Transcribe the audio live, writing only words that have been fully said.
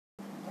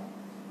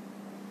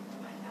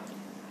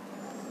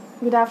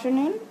Good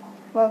afternoon.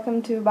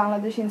 Welcome to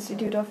Bangladesh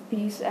Institute of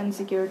Peace and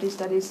Security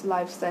Studies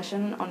live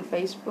session on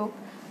Facebook.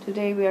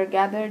 Today we are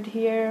gathered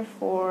here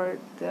for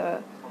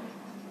the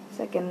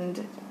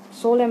second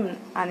solemn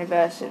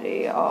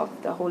anniversary of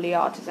the Holy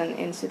Artisan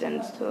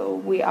incident. So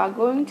we are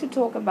going to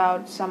talk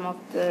about some of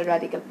the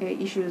radical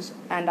issues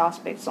and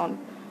aspects on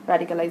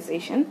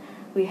radicalization.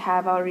 We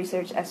have our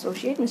research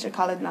associate, Mr.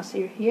 Khalid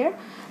Nasir, here.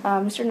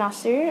 Mr.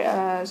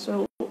 Nasir,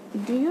 so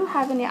do you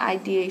have any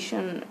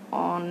ideation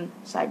on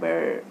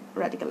cyber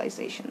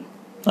radicalization?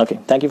 Okay,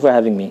 thank you for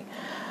having me.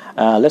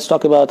 Let's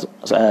talk about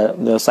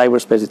the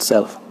cyberspace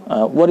itself.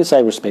 What is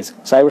cyberspace?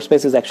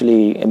 Cyberspace is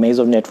actually a maze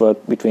of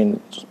network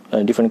between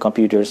different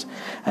computers,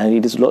 and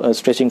it is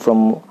stretching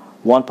from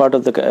one part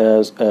of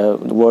the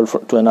world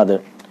to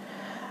another.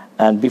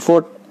 And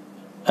before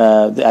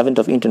the advent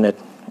of internet,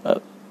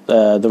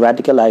 the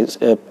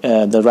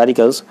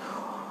radicals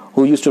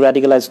who used to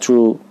radicalize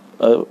through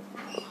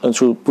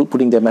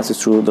putting their message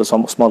through the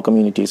small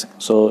communities.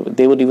 So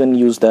they would even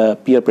use the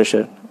peer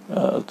pressure,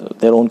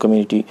 their own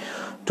community,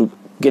 to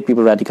get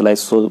people radicalized.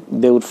 So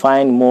they would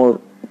find more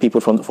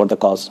people for the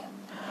cause.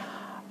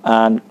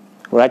 And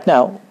right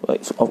now,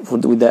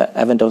 with the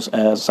advent of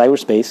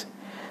cyberspace,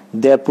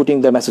 they're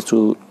putting their message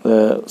through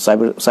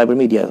cyber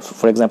media.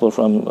 For example,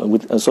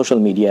 with social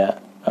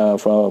media,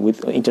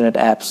 with internet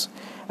apps.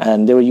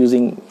 And they were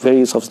using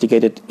very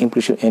sophisticated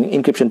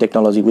encryption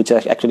technology, which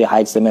actually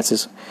hides the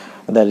message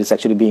that is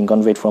actually being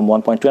conveyed from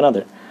one point to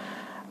another.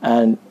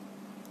 And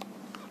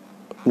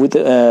with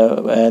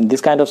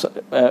this kind of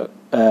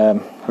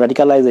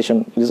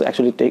radicalization is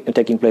actually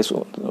taking place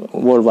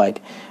worldwide.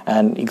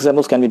 And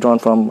examples can be drawn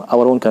from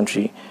our own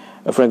country.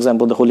 For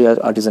example, the Holy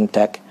Artisan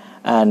attack.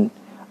 And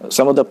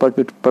some of the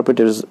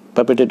perpetrators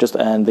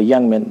and the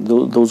young men,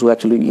 those who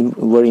actually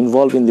were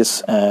involved in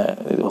this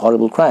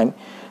horrible crime,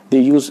 they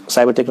use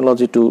cyber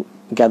technology to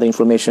gather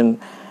information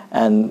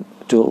and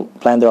to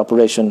plan their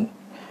operation,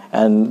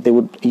 and they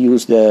would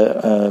use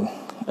the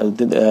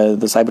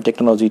cyber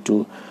technology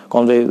to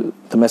convey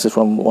the message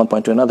from one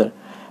point to another.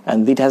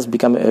 And it has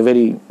become a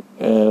very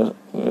it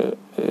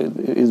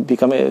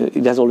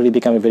has already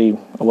become a very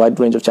wide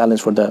range of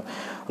challenge for the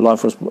law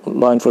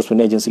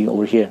enforcement agency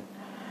over here,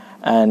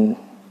 and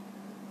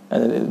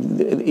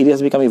it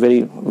has become a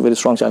very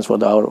strong challenge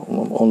for our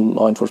own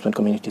law enforcement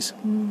communities.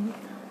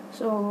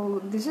 So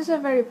this is a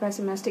very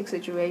pessimistic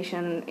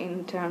situation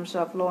in terms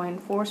of law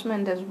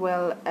enforcement as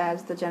well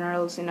as the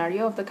general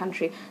scenario of the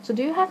country. So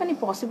do you have any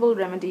possible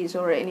remedies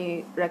or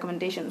any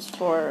recommendations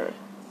for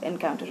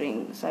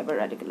encountering cyber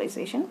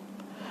radicalization?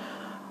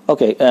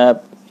 Okay,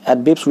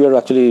 at Bipss we are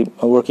actually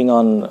working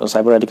on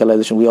cyber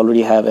radicalization. We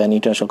already have an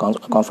international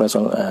conference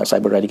on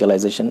cyber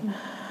radicalization.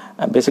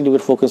 And basically we're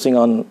focusing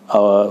on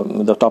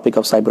the topic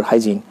of cyber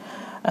hygiene,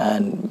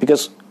 and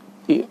because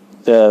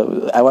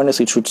the awareness,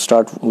 it should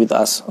start with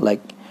us. Like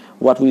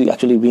what we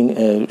actually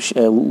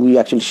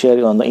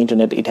share on the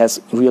internet, it has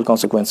real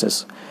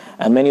consequences,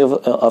 and many of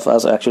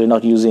us are actually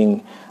not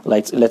using,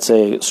 like, let's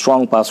say,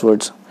 strong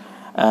passwords,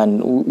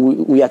 and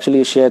we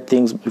actually share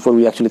things before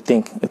we actually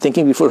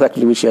thinking before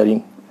actually we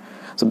sharing.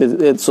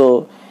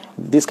 So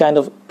this kind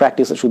of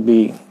practice should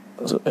be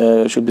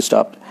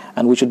stopped,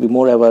 and we should be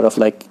more aware of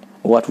like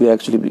what we are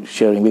actually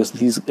sharing, because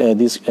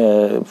this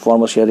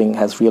form of sharing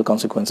has real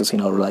consequences in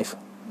our life.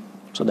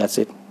 So that's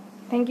it.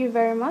 Thank you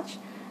very much.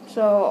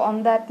 So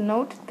on that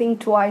note,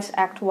 think twice,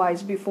 act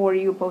wise before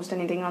you post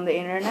anything on the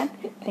internet.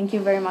 Thank you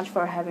very much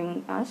for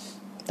having us.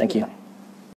 Thank you.